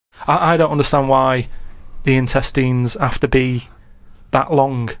I don't understand why the intestines have to be that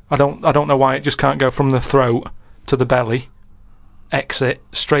long. I don't know why it just can't go from the throat to the belly, exit,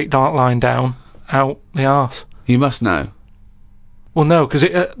 straight dark line down, out the arse. You must know. Well, no, because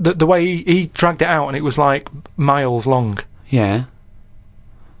the way he dragged it out and it was like miles long. Yeah.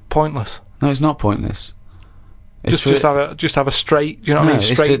 Pointless. No, it's not pointless. It's Just have a straight. Do you know what I mean?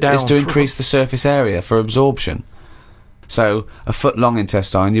 Straight down. It's to increase the surface area for absorption. So a foot long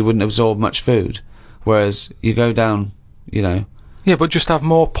intestine, you wouldn't absorb much food, whereas you go down, you know. Yeah, but just have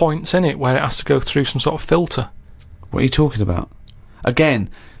more points in it where it has to go through some sort of filter. What are you talking about? Again,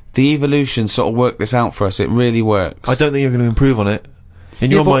 the evolution sort of worked this out for us. It really works. I don't think you're going to improve on it. In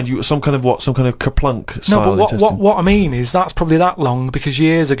your mind, you some kind of kerplunk style intestine. No, but what I mean is that's probably that long because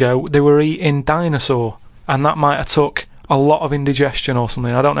years ago they were eating dinosaur, and that might have took a lot of indigestion or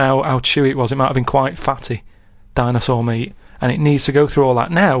something. I don't know how chewy it was. It might have been quite fatty, dinosaur meat, and it needs to go through all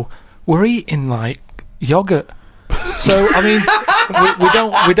that. Now we're eating like yogurt, so I mean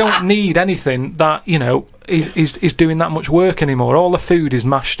we don't need anything that is doing that much work anymore. All the food is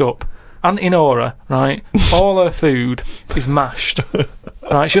mashed up. Auntie Nora, right? All her food is mashed.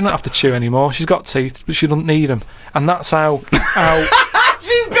 Right? She doesn't have to chew anymore. She's got teeth, but she doesn't need them. And that's how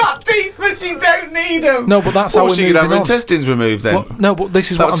She's got teeth, but she don't need them. No, but that's how we're she moving could have her on. intestines removed then. Well, no, but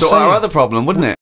this is what I'm saying. That would sort our other problem, wouldn't it?